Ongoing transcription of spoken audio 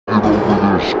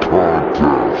this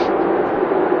contest.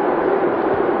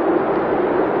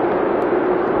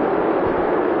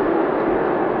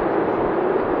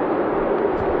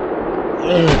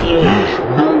 There's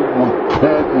no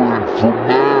recovering from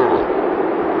that.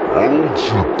 I don't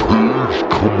see Paige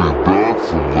coming back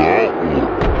from that one.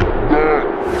 Not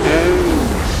close.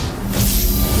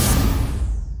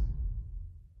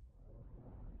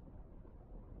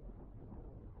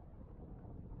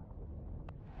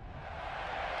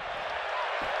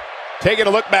 Taking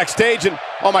a look backstage, and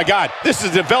oh my God, this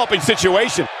is a developing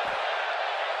situation.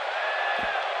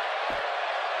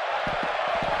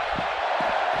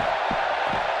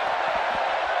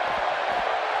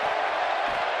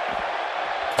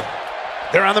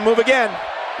 They're on the move again.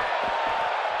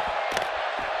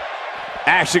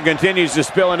 Action continues to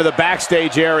spill into the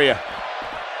backstage area.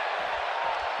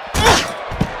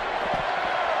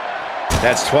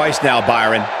 That's twice now,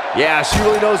 Byron. Yeah, she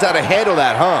really knows how to handle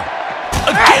that, huh?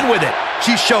 Again with it.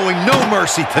 She's showing no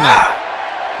mercy tonight.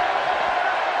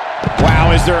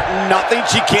 Wow, is there nothing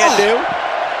she can't do?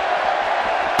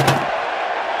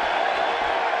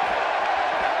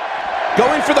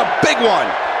 Going for the big one.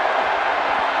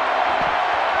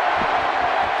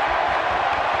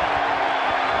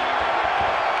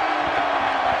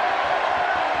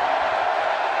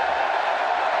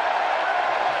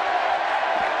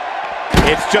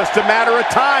 It's just a matter of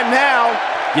time now.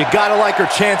 You gotta like her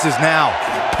chances now.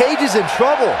 Paige is in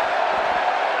trouble.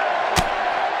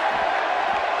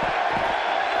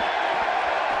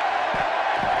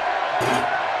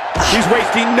 She's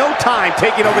wasting no time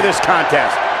taking over this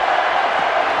contest.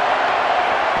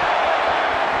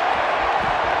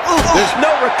 There's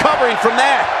no recovering from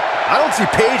that. I don't see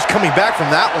Paige coming back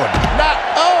from that one.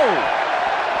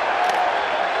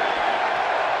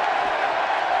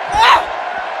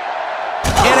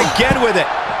 And again with it.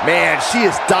 Man, she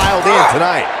is dialed in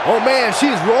tonight. Oh man,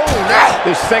 she's rolling now.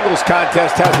 This singles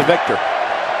contest has a victor.